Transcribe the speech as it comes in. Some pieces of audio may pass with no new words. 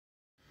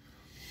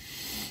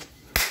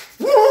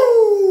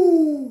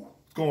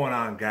What's going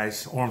on,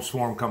 guys? Orm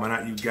Swarm coming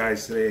at you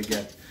guys today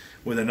again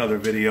with another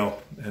video,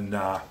 and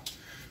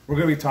we're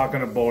going to be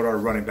talking about our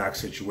running back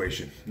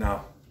situation.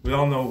 Now, we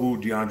all know who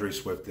DeAndre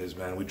Swift is,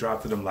 man. We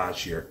drafted him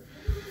last year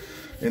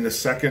in the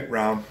second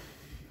round,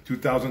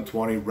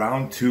 2020,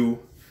 round 2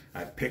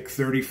 at pick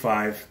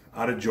 35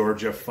 out of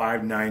Georgia,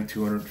 5'9",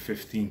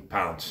 215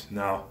 pounds.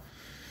 Now,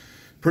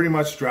 pretty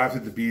much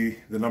drafted to be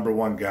the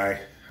 #1 guy,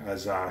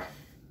 as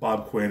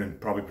Bob Quinn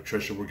and probably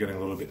Patricia were getting a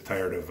little bit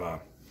tired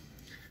of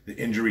the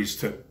injuries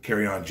to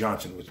Kerryon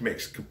Johnson, which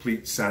makes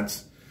complete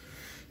sense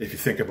if you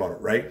think about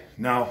it, right?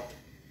 Now,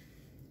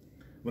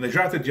 when they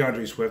drafted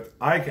DeAndre Swift,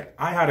 I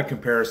had a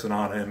comparison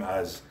on him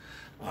as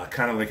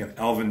kind of like an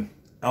Alvin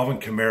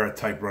Kamara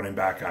type running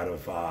back out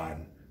of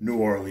New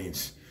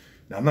Orleans.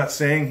 Now, I'm not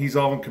saying he's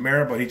Alvin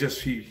Kamara, but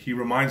he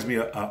reminds me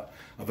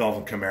of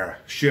Alvin Kamara.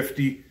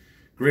 Shifty,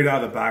 great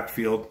out of the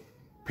backfield,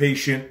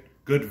 patient,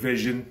 good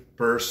vision,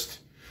 burst,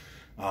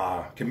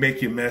 can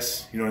make you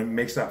miss. You know, he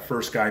makes that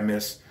first guy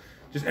miss.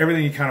 Just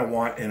everything you kind of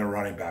want in a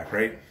running back,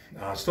 right?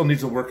 Still needs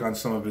to work on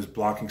some of his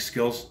blocking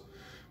skills,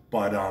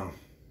 but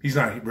he's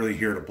not really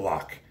here to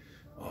block.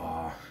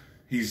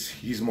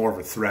 He's more of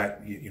a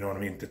threat. You know what I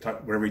mean?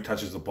 Wherever he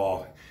touches the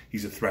ball,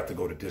 he's a threat to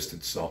go to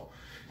distance. So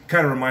it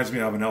kind of reminds me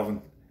of an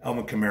Alvin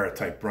Kamara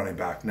type running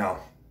back.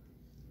 Now,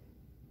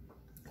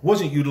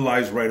 wasn't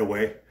utilized right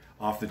away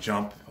off the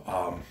jump.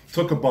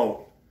 Took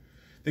about,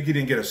 I think he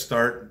didn't get a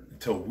start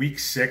until week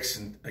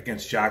 6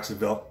 against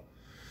Jacksonville.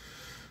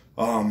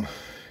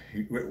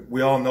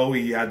 We all know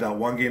he had that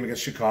one game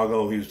against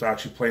Chicago. He was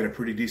actually playing a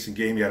pretty decent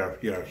game. He had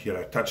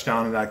a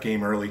touchdown in that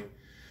game early.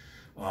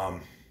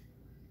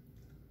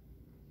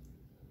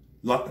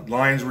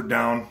 Lions were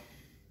down.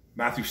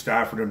 Matthew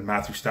Stafford in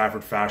Matthew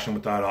Stafford fashion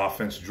with that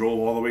offense drove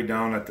all the way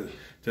down at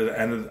the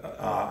end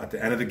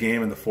of the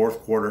game in the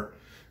fourth quarter.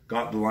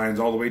 Got the Lions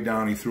all the way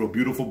down. He threw a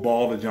beautiful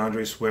ball to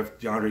DeAndre Swift.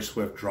 DeAndre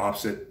Swift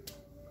drops it.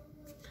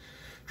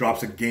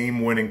 Drops a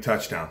game-winning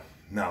touchdown.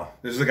 Now,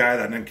 this is a guy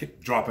that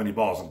didn't drop any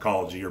balls in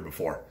college the year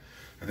before.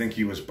 I think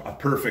he was a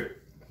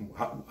perfect,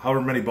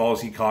 however many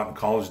balls he caught in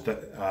college,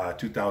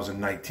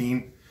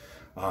 2019.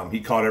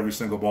 He caught every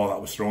single ball that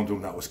was thrown to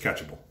him that was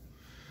catchable.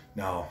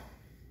 Now,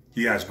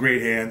 he has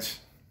great hands,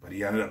 but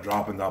he ended up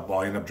dropping that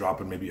ball. He ended up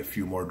dropping maybe a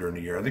few more during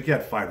the year. I think he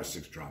had 5 or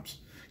 6 drops.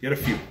 He had a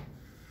few.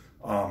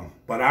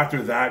 But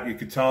after that, you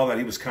could tell that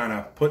he was kind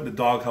of put in the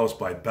doghouse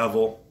by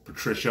Bevel,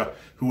 Patricia,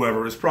 whoever.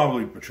 It was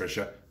probably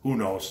Patricia. Who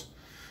knows?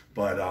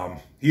 But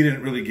he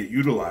didn't really get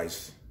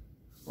utilized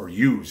or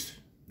used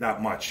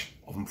that much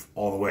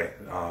all the way.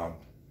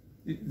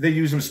 They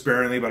used him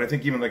sparingly, but I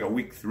think even like a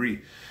week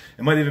 3,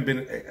 it might have even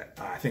been,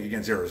 I think,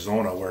 against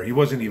Arizona, where he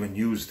wasn't even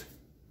used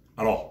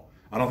at all.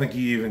 I don't think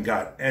he even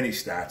got any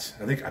stats.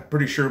 I'm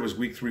pretty sure it was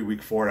week 3,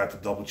 week 4. I have to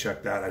double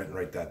check that. I didn't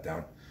write that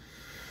down.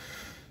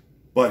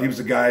 But he was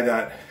a guy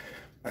that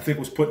I think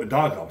was put in the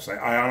doghouse.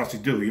 I honestly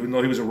do. Even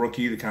though he was a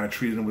rookie, they kind of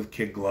treated him with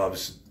kid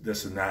gloves,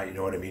 this and that, you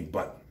know what I mean?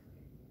 But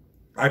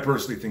I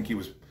personally think he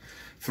was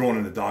thrown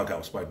in the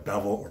doghouse by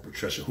Bevel or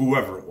Patricia,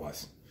 whoever it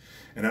was,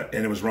 and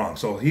it was wrong.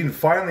 So he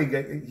finally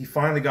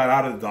got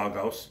out of the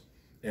doghouse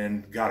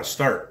and got a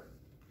start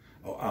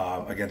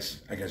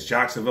against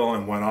Jacksonville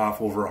and went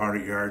off over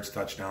 100 yards,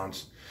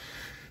 touchdowns,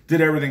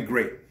 did everything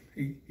great.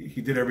 He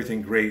did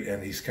everything great,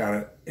 and he's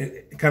kind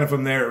of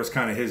from there, it was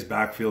kind of his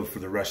backfield for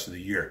the rest of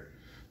the year.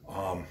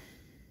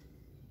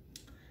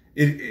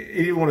 It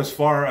even went as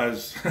far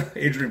as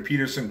Adrian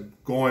Peterson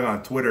going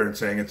on Twitter and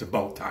saying it's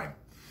about time.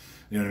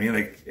 You know what I mean?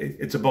 Like,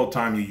 it's about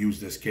time you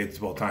use this kid. It's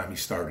about time he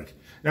started.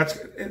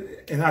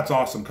 That's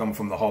awesome coming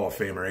from the Hall of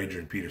Famer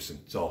Adrian Peterson.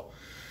 So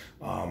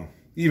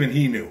even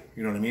he knew.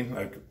 You know what I mean?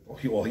 Like,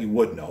 he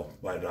would know,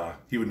 but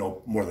he would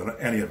know more than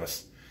any of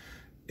us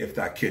if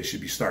that kid should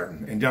be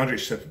starting. And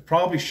DeAndre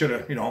probably should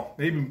have. You know,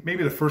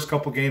 maybe the first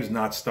couple games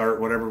not start,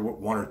 whatever,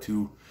 1 or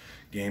 2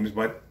 games.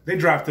 But they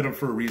drafted him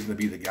for a reason to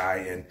be the guy,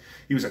 and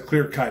he was a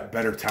clear-cut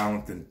better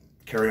talent than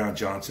Kerryon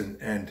Johnson,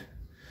 and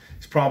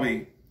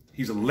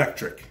he's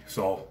electric.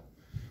 So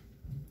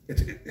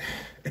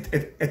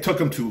it took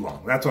him too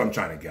long. That's what I'm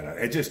trying to get at.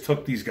 It just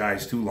took these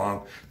guys too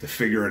long to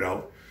figure it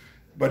out.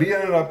 But he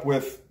ended up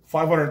with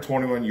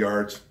 521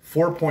 yards,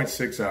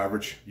 4.6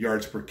 average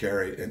yards per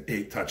carry, and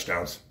 8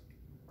 touchdowns.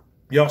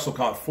 He also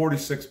caught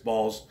 46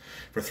 balls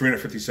for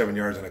 357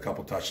 yards and a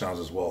couple touchdowns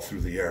as well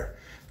through the air.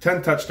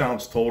 10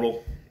 touchdowns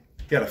total.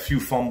 He had a few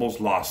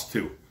fumbles lost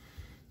too.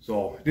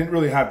 So didn't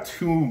really have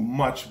too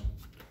much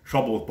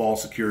trouble with ball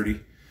security.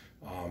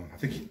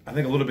 I think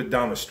a little bit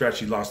down the stretch,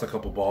 he lost a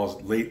couple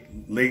balls late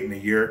in the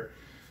year,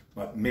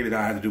 but maybe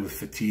that had to do with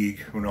fatigue.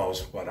 Who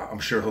knows? But I'm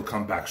sure he'll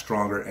come back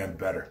stronger and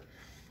better.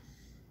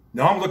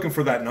 Now I'm looking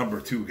for that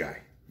 #2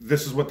 guy.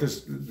 This is what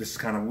this is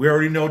kind of. We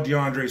already know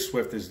DeAndre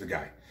Swift is the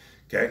guy.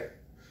 Okay,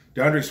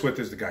 DeAndre Swift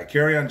is the guy.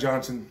 Kerryon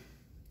Johnson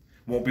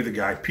won't be the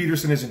guy.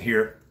 Peterson isn't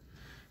here.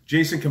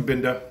 Jason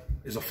Kambinda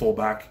is a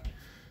fullback.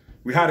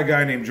 We had a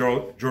guy named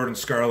Jordan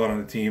Scarlett on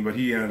the team, but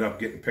he ended up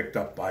getting picked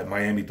up by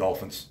Miami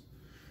Dolphins.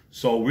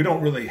 So we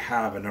don't really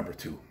have a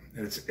 #2.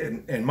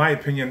 And in my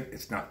opinion,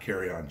 it's not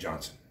Kerryon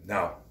Johnson.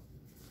 Now,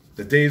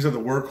 the days of the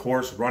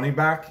workhorse running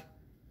back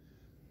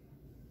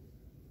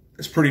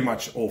is pretty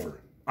much over,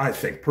 I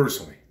think,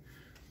 personally.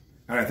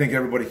 And I think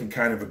everybody can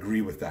kind of agree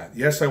with that.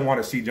 Yes, I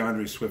want to see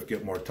DeAndre Swift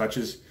get more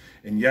touches.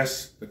 And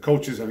yes, the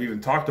coaches have even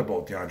talked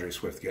about DeAndre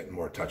Swift getting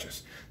more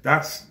touches.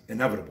 That's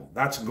inevitable.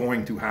 That's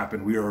going to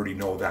happen. We already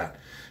know that.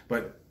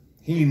 But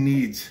he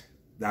needs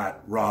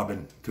that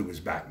Robin to his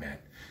Batman.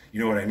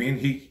 You know what I mean?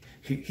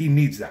 He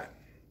needs that.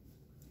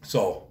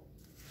 So,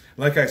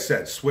 like I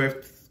said,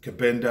 Swift,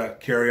 Kabinda,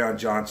 Kerryon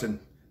Johnson,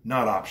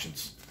 not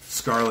options.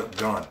 Scarlett,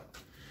 gone.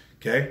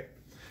 Okay?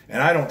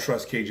 And I don't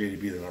trust KJ to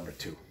be the number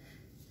 2.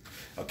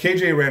 Now,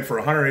 KJ ran for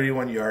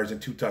 181 yards and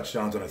 2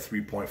 touchdowns on a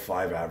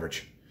 3.5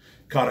 average.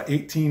 Caught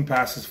 18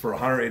 passes for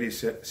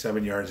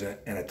 187 yards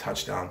and a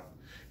touchdown.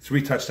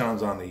 3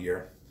 touchdowns on the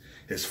year.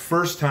 His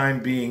first time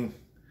being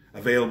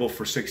available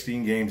for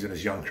 16 games in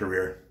his young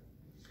career.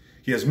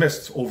 He has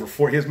missed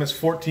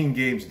 14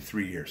 games in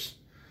 3 years.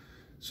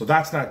 So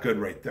that's not good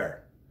right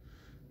there.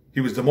 He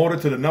was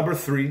demoted to the number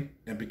 3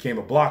 and became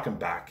a blocking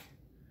back.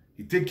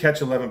 He did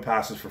catch 11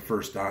 passes for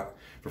first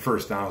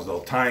downs,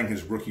 though, tying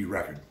his rookie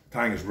record,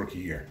 tying his rookie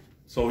year.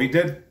 So he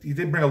did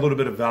bring a little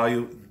bit of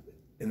value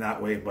in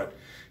that way, but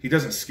he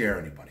doesn't scare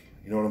anybody.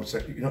 You know what I'm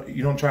saying? You know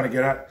what I'm trying to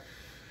get at?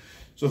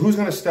 So who's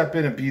going to step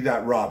in and be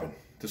that Robin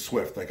to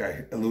Swift, like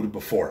I alluded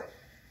before?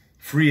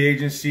 Free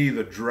agency,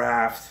 the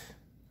draft.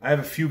 I have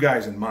a few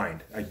guys in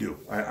mind. I do.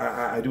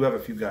 I do have a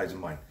few guys in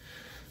mind.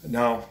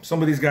 Now,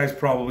 some of these guys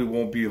probably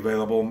won't be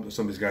available.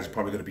 Some of these guys are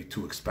probably going to be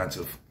too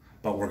expensive,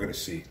 but we're going to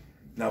see.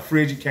 Now,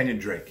 free agent Kenyon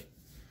Drake.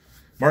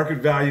 Market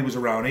value is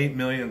around $8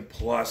 million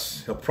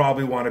plus. He'll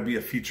probably want to be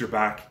a feature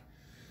back.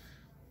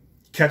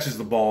 Catches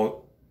the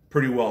ball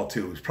pretty well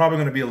too. He's probably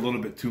going to be a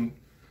little bit too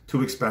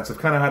expensive.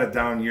 Kind of had a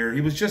down year.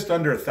 He was just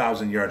under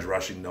 1,000 yards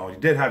rushing. No, he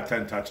did have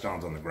 10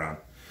 touchdowns on the ground.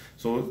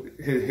 So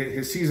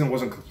his season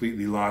wasn't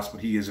completely lost, but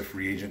he is a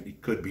free agent. He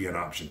could be an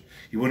option.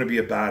 He wouldn't be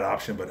a bad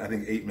option, but I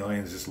think $8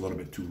 million is just a little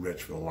bit too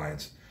rich for the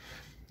Lions.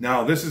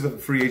 Now, this is a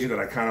free agent that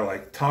I kind of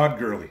like. Todd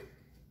Gurley.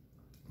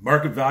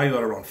 Market value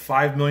at around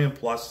 $5 million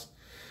plus.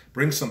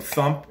 Brings some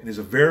thump and is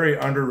a very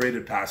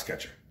underrated pass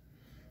catcher.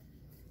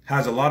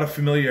 Has a lot of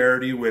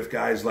familiarity with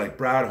guys like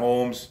Brad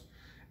Holmes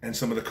and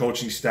some of the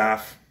coaching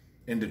staff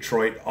in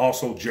Detroit.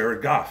 Also,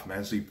 Jared Goff,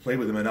 man. So he played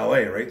with him in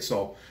LA, right?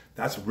 So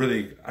that's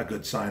really a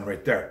good sign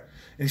right there.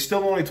 And he's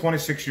still only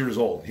 26 years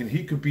old. And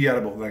he could be at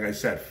about, like I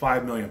said,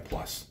 $5 million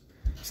plus.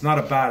 It's not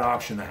a bad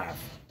option to have.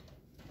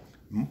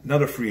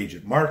 Another free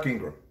agent, Mark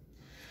Ingram.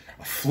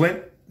 A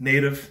Flint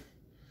native.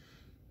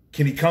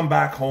 Can he come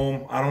back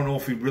home? I don't know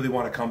if he really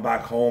want to come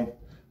back home.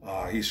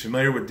 He's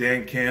familiar with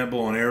Dan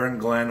Campbell and Aaron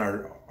Glenn,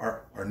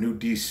 our new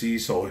DC,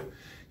 so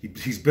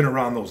he's been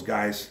around those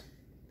guys.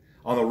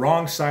 On the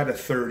wrong side of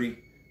 30,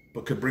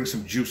 but could bring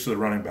some juice to the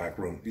running back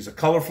room. He's a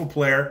colorful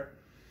player.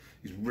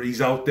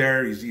 He's out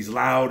there. He's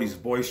loud. He's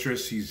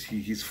boisterous.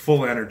 He's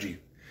full energy.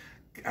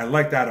 I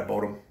like that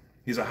about him.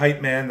 He's a hype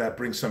man that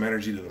brings some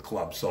energy to the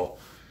club, so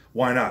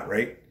why not,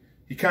 right?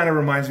 He kind of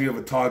reminds me of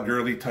a Todd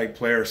Gurley type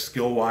player,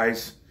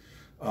 skill-wise.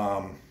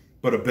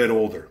 But a bit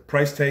older.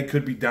 Price tag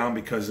could be down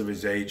because of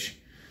his age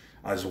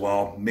as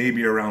well.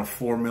 Maybe around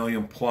 $4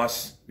 million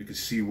plus. You can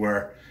see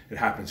where it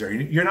happens there.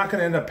 You're not going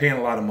to end up paying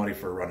a lot of money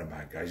for a running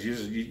back, guys.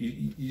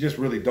 You just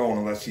really don't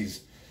unless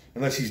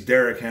he's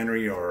Derrick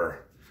Henry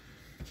or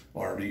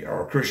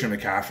Christian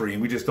McCaffrey,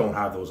 and we just don't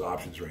have those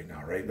options right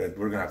now, right? But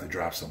we're going to have to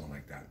draft someone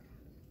like that.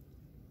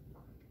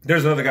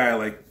 There's another guy I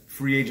like,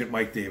 free agent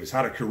Mike Davis.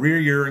 Had a career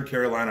year in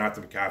Carolina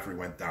after McCaffrey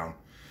went down.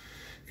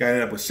 Guy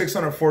ended up with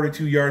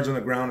 642 yards on the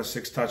ground and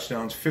 6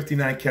 touchdowns,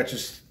 59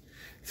 catches,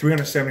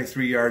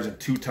 373 yards and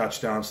 2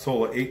 touchdowns,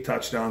 total of 8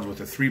 touchdowns with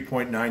a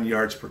 3.9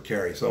 yards per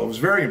carry. So it was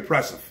very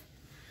impressive.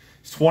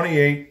 He's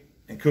 28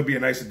 and could be a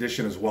nice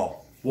addition as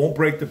well. Won't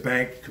break the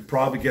bank. Could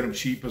probably get him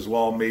cheap as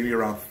well, maybe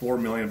around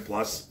 $4 million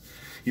plus.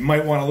 He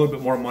might want a little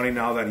bit more money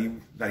now that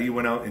he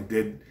went out and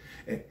did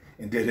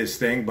his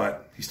thing,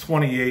 but he's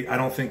 28. I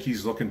don't think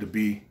he's looking to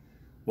be.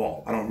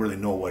 Well, I don't really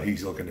know what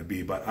he's looking to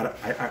be, but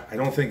I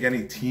don't think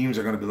any teams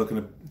are going to be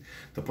looking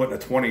to put a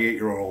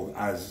 28-year-old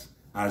as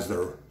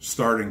their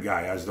starting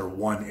guy, as their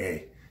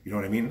 1A. You know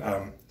what I mean?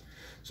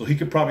 So he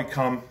could probably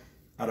come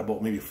at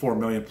about maybe $4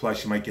 million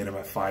plus. You might get him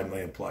at $5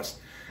 million plus.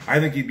 I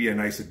think he'd be a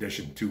nice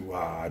addition to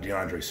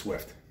DeAndre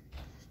Swift.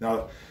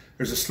 Now,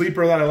 there's a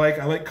sleeper that I like.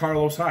 I like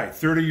Carlos Hyde,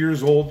 30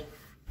 years old.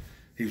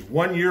 He's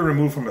 1 year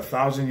removed from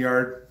 1,000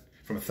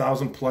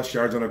 plus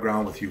yards on the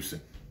ground with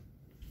Houston.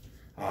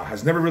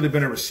 Has never really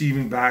been a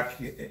receiving back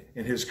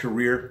in his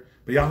career.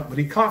 But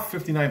he caught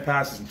 59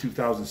 passes in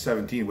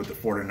 2017 with the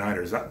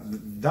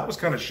 49ers. That was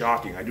kind of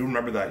shocking. I do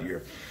remember that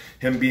year.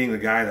 Him being the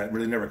guy that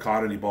really never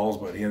caught any balls,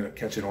 but he ended up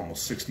catching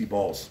almost 60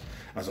 balls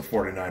as a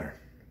 49er.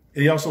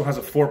 He also has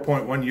a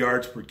 4.1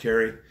 yards per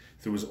carry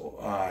through his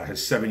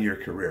 7-year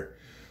career.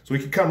 So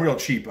he could come real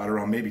cheap at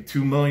around maybe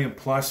 $2 million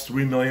plus,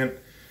 $3 million.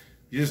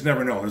 You just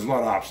never know. There's a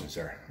lot of options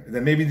there. And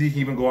then maybe they can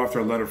even go after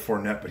a Leonard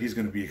Fournette, but he's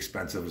going to be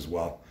expensive as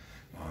well.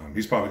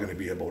 He's probably going to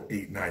be about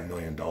 $8-9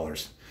 million.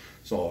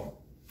 So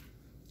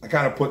I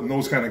kind of putting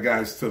those kind of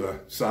guys to the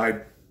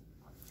side.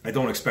 I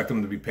don't expect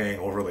them to be paying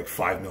over like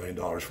 $5 million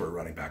for a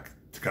running back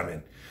to come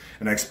in.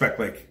 And I expect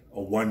like a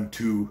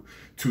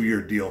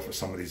 2-year deal for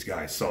some of these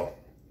guys. So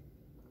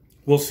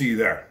we'll see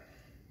there.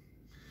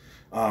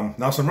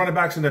 Now some running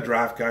backs in the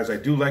draft, guys. I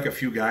do like a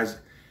few guys.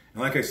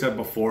 And like I said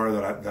before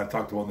that I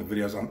talked about in the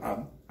videos,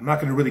 I'm not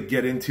going to really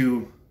get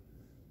into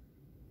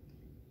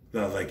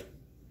the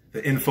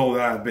info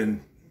that I've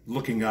been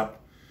looking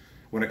up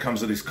when it comes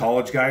to these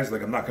college guys.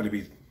 Like I'm not going to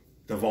be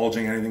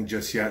divulging anything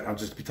just yet. I'll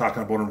just be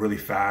talking about them really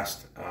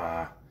fast.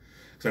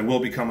 Because I will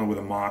be coming with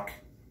a mock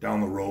down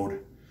the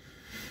road.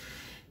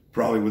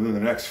 Probably within the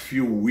next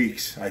few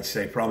weeks, I'd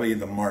say. Probably in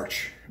the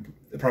March.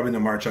 Probably in the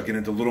March, I'll get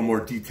into a little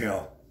more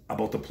detail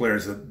about the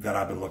players that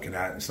I've been looking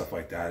at and stuff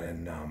like that.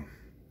 And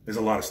there's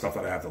a lot of stuff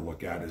that I have to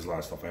look at. There's a lot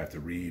of stuff I have to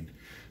read.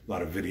 A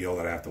lot of video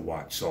that I have to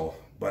watch. So,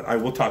 but I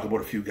will talk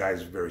about a few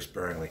guys very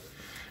sparingly.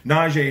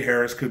 Najee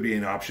Harris could be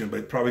an option,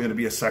 but probably going to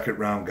be a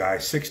second-round guy.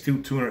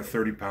 6'2",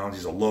 230 pounds.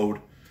 He's a load.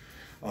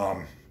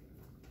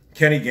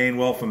 Kenny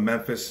Gainwell from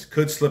Memphis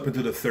could slip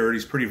into the third.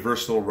 He's pretty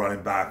versatile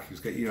running back. He's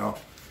got,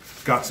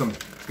 got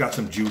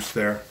some juice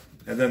there.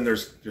 And then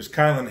there's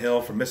Kylan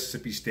Hill from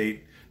Mississippi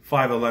State,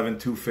 5'11",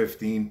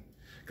 215.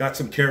 Got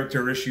some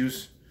character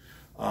issues.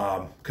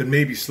 Could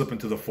maybe slip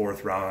into the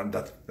fourth round.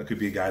 That could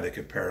be a guy that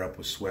could pair up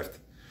with Swift.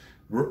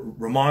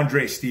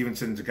 Ramondre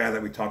Stevenson's a guy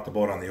that we talked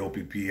about on the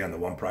OPP on the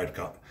One Pride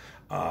Cup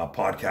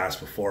podcast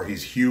before.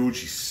 He's huge.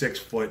 He's 6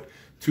 foot,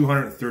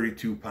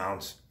 232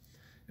 pounds.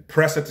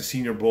 Impressed at the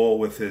Senior Bowl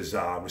with his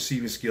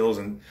receiving skills,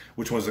 and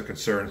which was a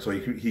concern. So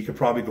he could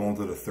probably go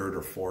into the third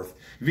or fourth.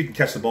 If he can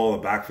catch the ball in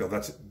the backfield,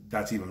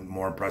 that's even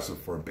more impressive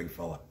for a big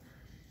fella.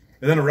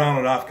 And then to round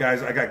it off,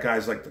 guys, I got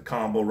guys like the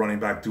combo running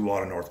back duo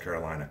out of North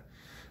Carolina.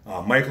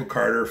 Michael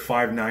Carter,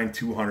 5'9",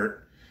 200.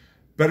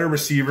 Better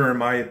receiver, in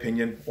my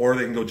opinion. Or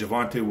they can go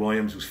Javonte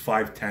Williams, who's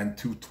 5'10",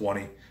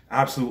 220.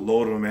 Absolute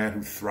load of a man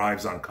who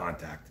thrives on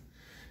contact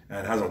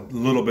and has a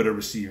little bit of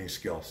receiving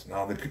skills.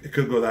 Now, it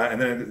could go that.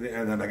 And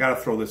then I got to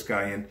throw this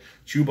guy in.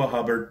 Chuba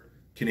Hubbard,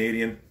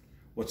 Canadian.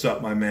 What's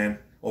up, my man?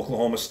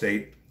 Oklahoma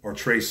State. Or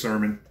Trey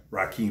Sermon,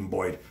 Raheem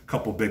Boyd. A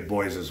couple big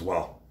boys as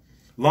well.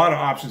 A lot of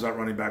options at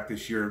running back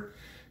this year,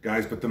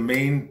 guys. But the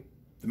main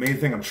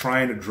thing I'm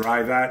trying to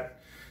drive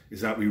at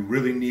is that we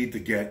really need to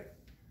get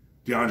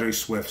DeAndre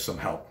Swift some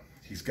help.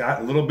 He's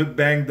got a little bit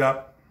banged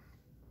up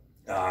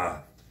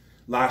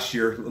last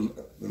year, a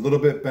little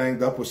bit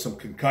banged up with some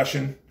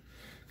concussion.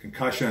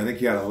 I think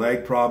he had a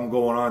leg problem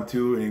going on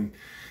too, and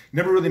he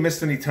never really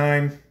missed any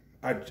time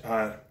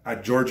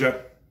at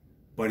Georgia,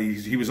 but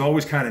he was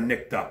always kind of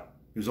nicked up.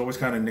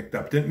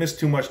 Didn't miss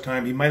too much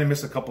time. He might have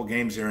missed a couple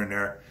games here and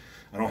there.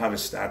 I don't have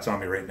his stats on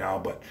me right now,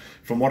 but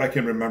from what I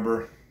can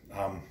remember,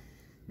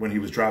 when he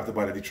was drafted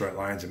by the Detroit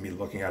Lions and me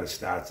looking at his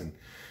stats and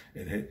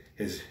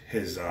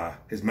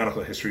his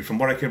medical history, from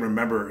what I can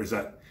remember is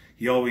that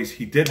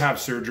he did have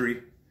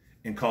surgery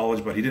in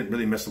college, but he didn't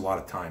really miss a lot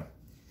of time.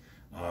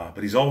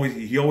 But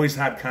he always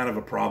had kind of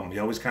a problem. He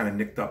always kind of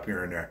nicked up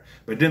here and there,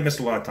 but he didn't miss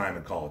a lot of time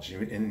in college.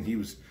 And he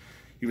was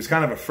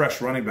kind of a fresh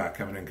running back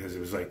coming in, because it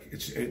was like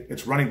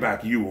it's running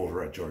back you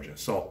over at Georgia.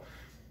 So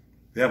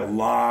they have a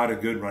lot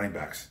of good running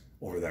backs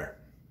over there.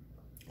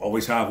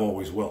 Always have,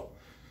 always will.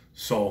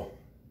 So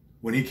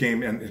when he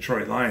came in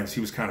Detroit Lions,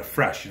 he was kind of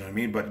fresh, you know what I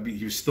mean? But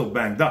he was still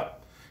banged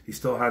up. He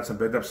still had some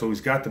banged up, so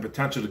he's got the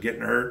potential to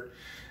getting hurt.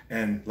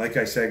 And like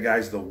I said,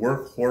 guys, the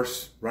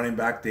workhorse running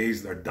back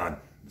days, they're done.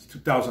 It's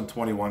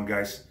 2021,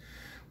 guys.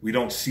 We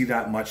don't see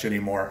that much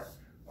anymore.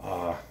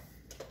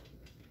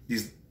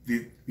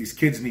 These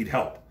kids need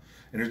help.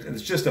 And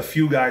it's just a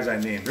few guys I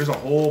named. There's a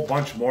whole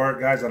bunch more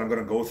guys that I'm going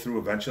to go through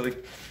eventually.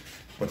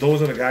 But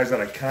those are the guys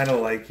that I kind of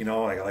like,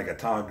 like a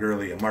Todd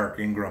Gurley, a Mark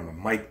Ingram, a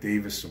Mike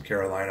Davis from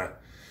Carolina.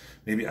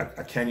 Maybe a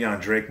Kenyon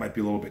Drake might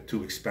be a little bit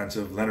too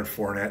expensive. Leonard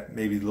Fournette,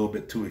 maybe a little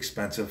bit too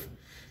expensive.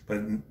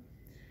 But you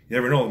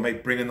never know. They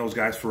might bring in those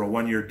guys for a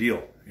 1-year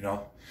deal,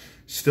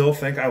 Still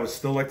think I would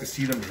still like to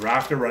see them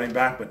draft a running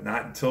back, but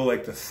not until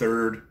like the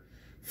 3rd,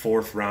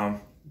 4th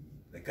round.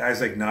 Like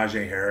guys like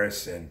Najee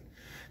Harris and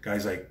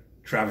guys like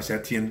Travis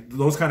Etienne,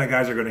 those kind of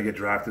guys are going to get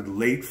drafted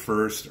late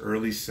 1st,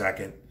 early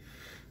 2nd.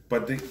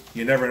 But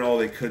you never know.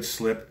 They could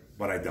slip,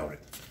 but I doubt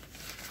it.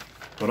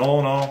 But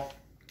all in all,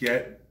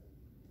 get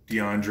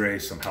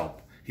DeAndre some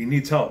help. He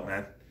needs help,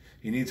 man.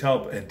 He needs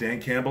help. And Dan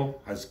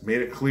Campbell has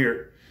made it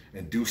clear,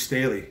 and Deuce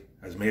Staley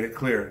has made it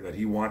clear that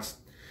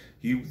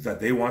that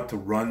they want to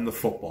run the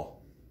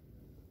football.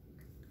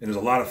 And there's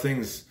a lot of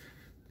things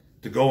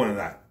to go into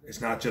that.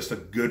 It's not just a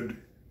good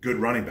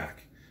running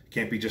back. It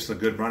can't be just a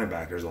good running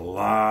back. There's a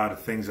lot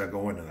of things that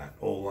go into that.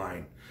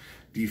 O-line,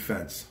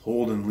 defense,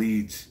 holding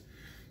leads,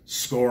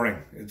 scoring.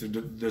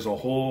 There's a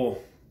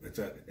whole.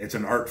 It's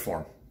an art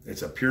form.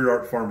 It's a pure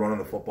art form running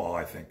the football,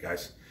 I think,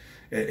 guys.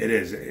 It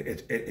is.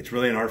 It's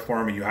really an art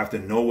form, and you have to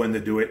know when to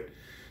do it,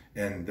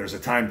 and there's a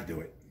time to do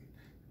it.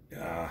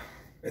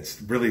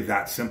 It's really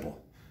that simple.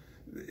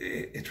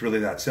 It's really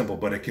that simple,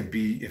 but it can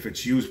be, if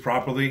it's used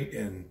properly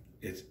and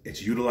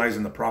it's utilized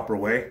in the proper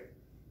way,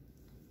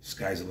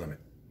 sky's the limit.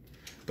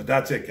 But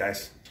that's it,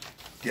 guys.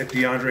 Get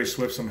DeAndre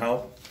Swift some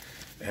help.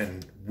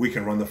 and we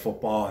can run the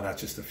football, and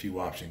that's just a few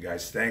options,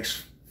 guys.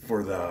 Thanks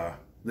for the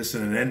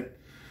listening in.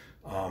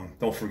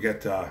 Don't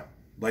forget to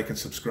like and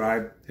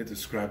subscribe. Hit the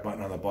subscribe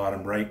button on the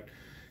bottom right.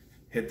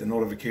 Hit the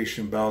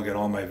notification bell. Get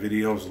all my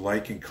videos.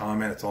 Like and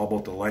comment. It's all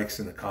about the likes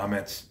and the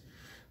comments.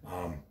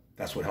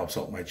 That's what helps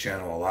out my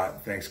channel a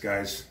lot. Thanks,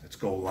 guys. Let's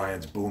go,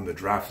 Lions. Boom. The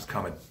draft is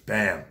coming.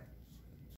 Bam.